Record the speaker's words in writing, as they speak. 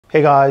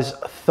Hey guys,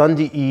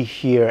 Thunder E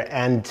here,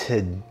 and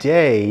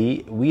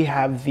today we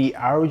have the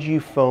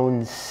ROG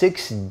Phone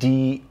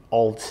 6D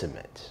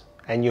Ultimate.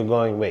 And you're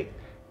going, wait,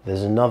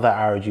 there's another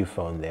ROG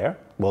phone there.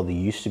 Well, there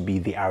used to be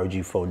the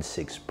ROG Phone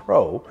 6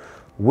 Pro,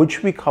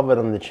 which we covered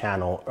on the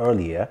channel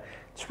earlier.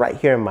 It's right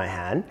here in my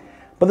hand.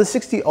 But the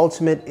 6D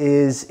Ultimate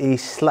is a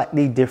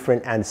slightly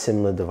different and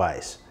similar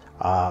device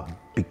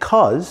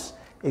because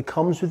it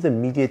comes with a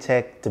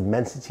Mediatek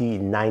Dimensity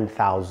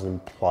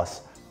 9000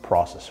 Plus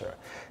processor.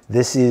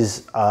 This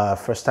is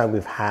first time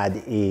we've had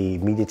a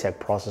Mediatek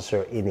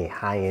processor in a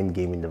high-end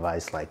gaming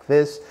device like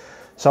this.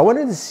 So I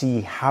wanted to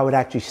see how it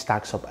actually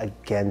stacks up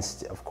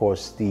against, of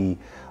course, the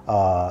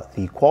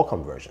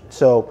Qualcomm version.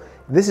 So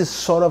this is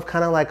sort of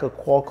kind of like a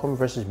Qualcomm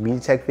versus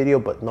Mediatek video,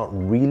 but not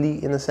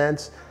really in a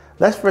sense.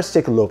 Let's first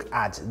take a look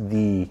at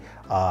the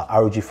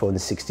ROG Phone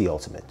 6D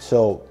Ultimate.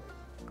 So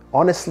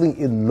honestly,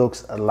 it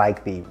looks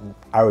like the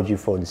ROG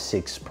Phone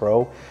 6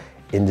 Pro.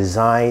 In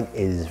design,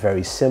 it is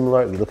very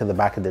similar. If you look at the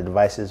back of the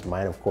devices,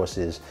 mine of course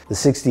is, the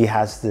 6D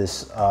has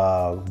this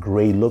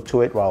gray look to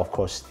it, while of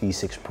course the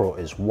 6 Pro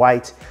is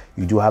white.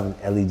 You do have an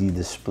LED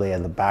display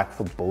at the back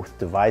for both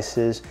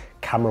devices.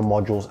 Camera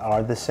modules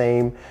are the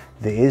same.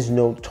 There is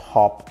no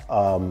top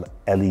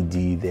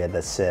LED there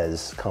that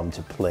says come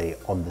to play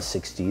on the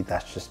 6D.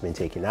 That's just been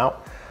taken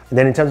out. And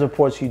then in terms of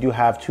ports, you do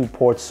have 2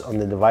 ports on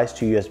the device,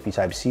 2 USB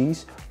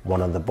Type-Cs,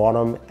 one on the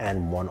bottom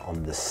and one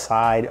on the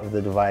side of the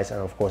device,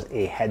 and of course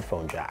a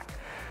headphone jack.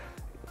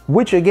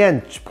 Which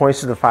again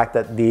points to the fact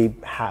that they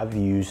have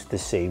used the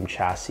same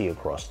chassis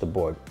across the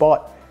board.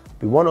 But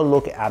we want to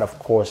look at, of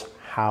course,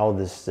 how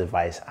this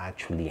device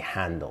actually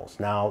handles.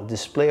 Now,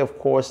 display of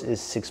course is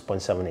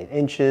 6.78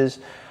 inches.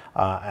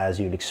 As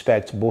you'd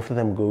expect, both of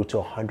them go to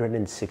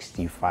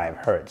 165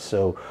 Hertz.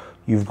 So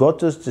you've got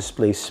those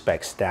display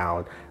specs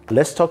down.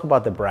 Let's talk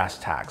about the brass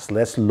tacks.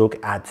 Let's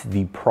look at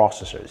the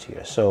processors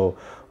here. So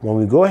when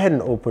we go ahead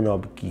and open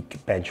up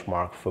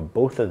Geekbenchmark for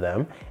both of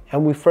them,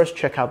 and we first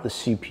check out the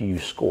CPU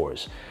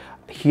scores.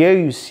 Here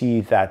you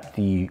see that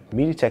the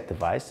Mediatek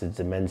device, the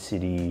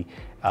Dimensity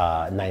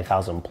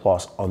 9000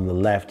 Plus on the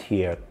left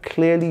here,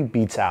 clearly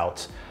beats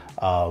out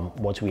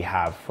what we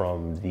have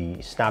from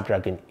the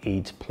Snapdragon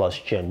 8 Plus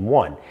Gen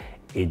 1.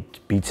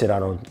 It beats it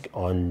out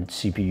on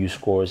CPU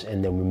scores,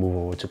 and then we move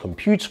over to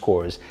compute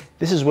scores.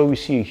 This is where we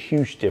see a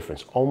huge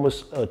difference,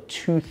 almost a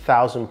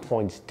 2,000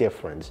 points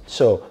difference.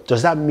 So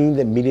does that mean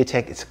that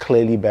Mediatek is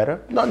clearly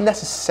better? Not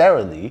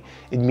necessarily.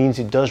 It means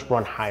it does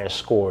run higher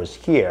scores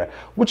here,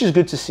 which is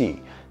good to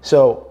see.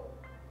 So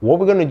what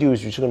we're gonna do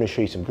is we're just gonna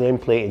show you some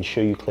gameplay and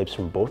show you clips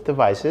from both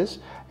devices,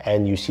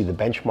 and you see the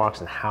benchmarks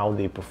and how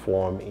they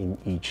perform in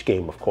each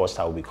game. Of course,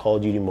 that will be Call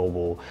of Duty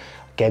Mobile,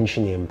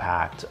 Genshin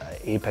Impact,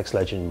 Apex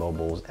Legends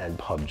Mobiles, and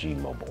PUBG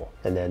Mobile.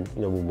 And then,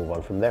 we'll move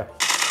on from there.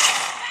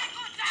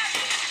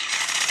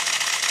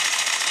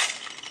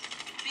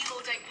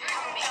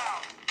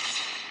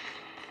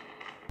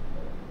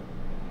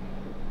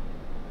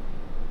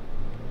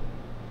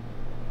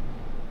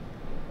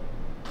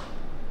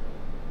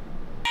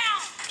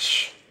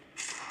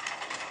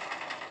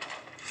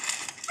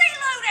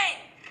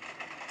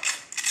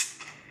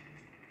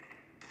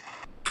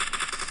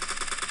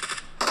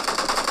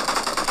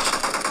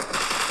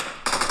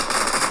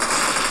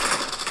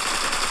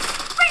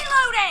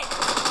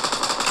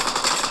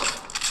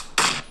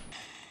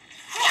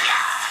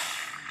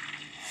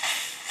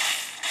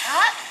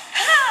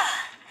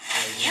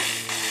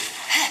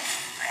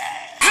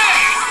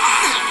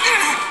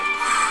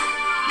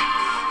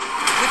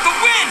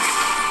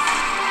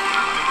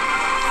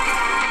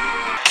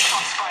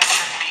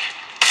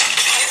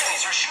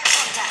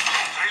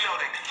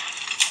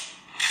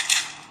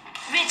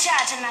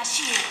 Recharging my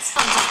shields.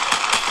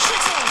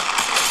 Shooting.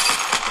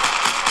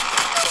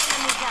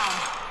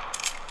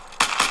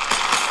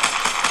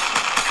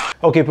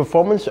 Okay,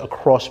 performance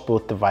across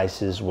both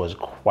devices was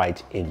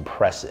quite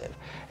impressive.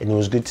 And it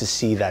was good to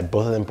see that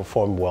both of them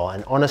performed well.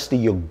 And honestly,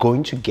 you're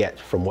going to get,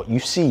 from what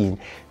you've seen,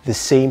 the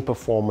same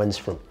performance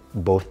from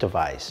both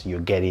devices.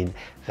 You're getting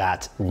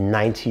that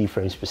 90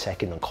 frames per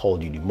second on Call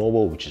of Duty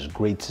Mobile, which is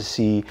great to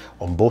see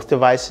on both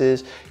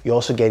devices. You're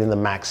also getting the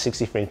max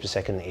 60 frames per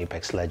second in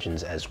Apex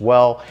Legends as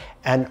well,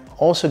 and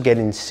also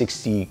getting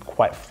 60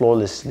 quite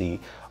flawlessly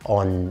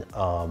on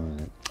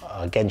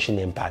Genshin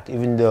Impact,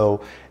 even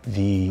though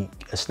the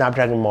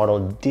Snapdragon model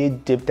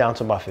did dip down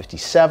to about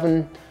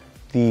 57.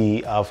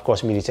 The, of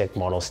course, Mediatek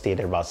model stayed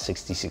at about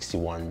 60,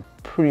 61,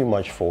 pretty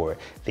much for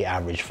the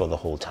average for the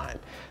whole time.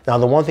 Now,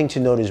 the one thing to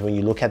note is when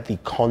you look at the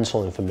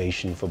console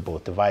information for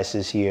both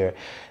devices here,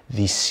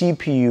 the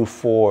CPU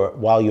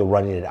while you're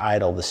running it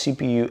idle, the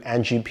CPU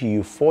and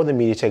GPU for the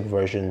Mediatek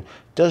version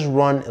does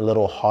run a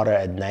little hotter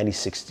at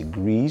 96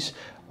 degrees,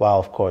 while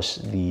of course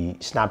the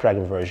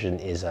Snapdragon version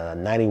is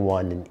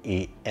 91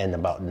 and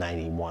about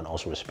 91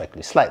 also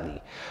respectively, slightly.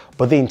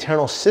 But the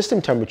internal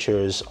system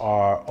temperatures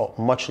are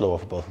much lower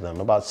for both of them,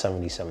 about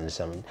 70,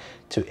 77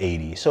 to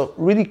 80. So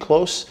really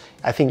close.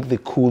 I think the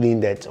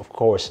cooling that of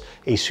course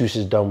Asus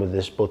has done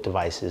with both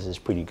devices is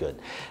pretty good.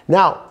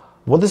 Now,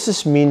 What does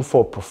this mean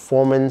for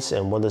performance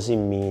and what does it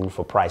mean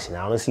for pricing?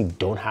 I honestly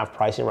don't have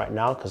pricing right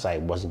now because I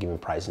wasn't given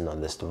pricing on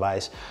this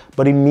device,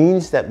 but it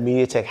means that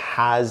MediaTek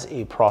has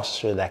a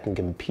processor that can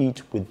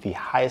compete with the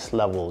highest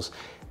levels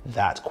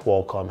that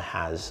Qualcomm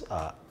has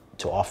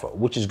to offer,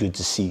 which is good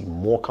to see.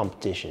 More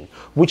competition,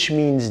 which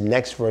means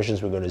next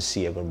versions we're going to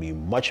see are going to be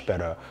much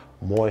better,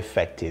 more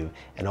effective,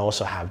 and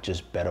also have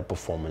just better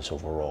performance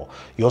overall.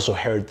 You also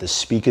heard the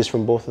speakers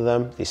from both of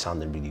them. They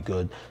sounded really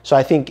good. So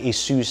I think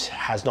Asus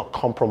has not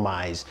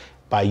compromised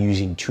by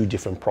using two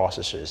different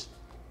processors.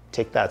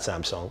 Take that,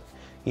 Samsung,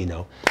 you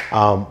know.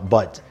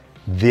 But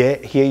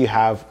here you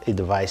have a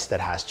device that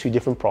has two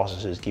different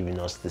processors giving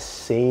us the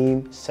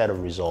same set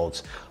of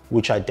results,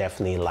 which I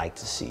definitely like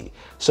to see.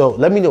 So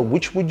let me know,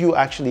 which would you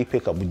actually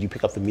pick up? Would you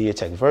pick up the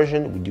MediaTek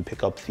version? Would you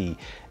pick up the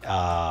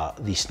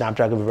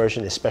Snapdragon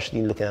version,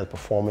 especially looking at the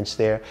performance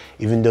there?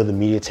 Even though the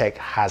MediaTek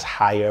has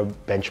higher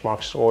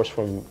benchmark scores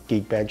from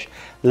Geekbench,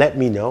 let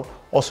me know.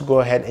 Also go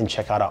ahead and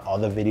check out our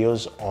other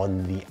videos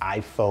on the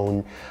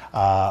iPhone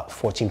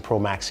 14 Pro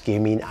Max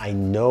gaming. I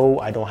know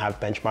I don't have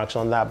benchmarks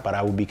on that, but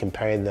I will be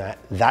comparing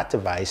that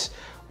device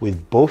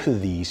with both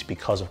of these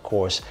because, of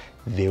course,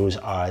 those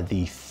are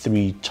the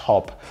three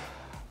top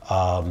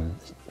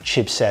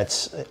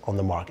chipsets on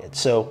the market.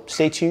 So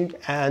stay tuned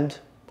and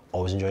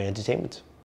always enjoy entertainment.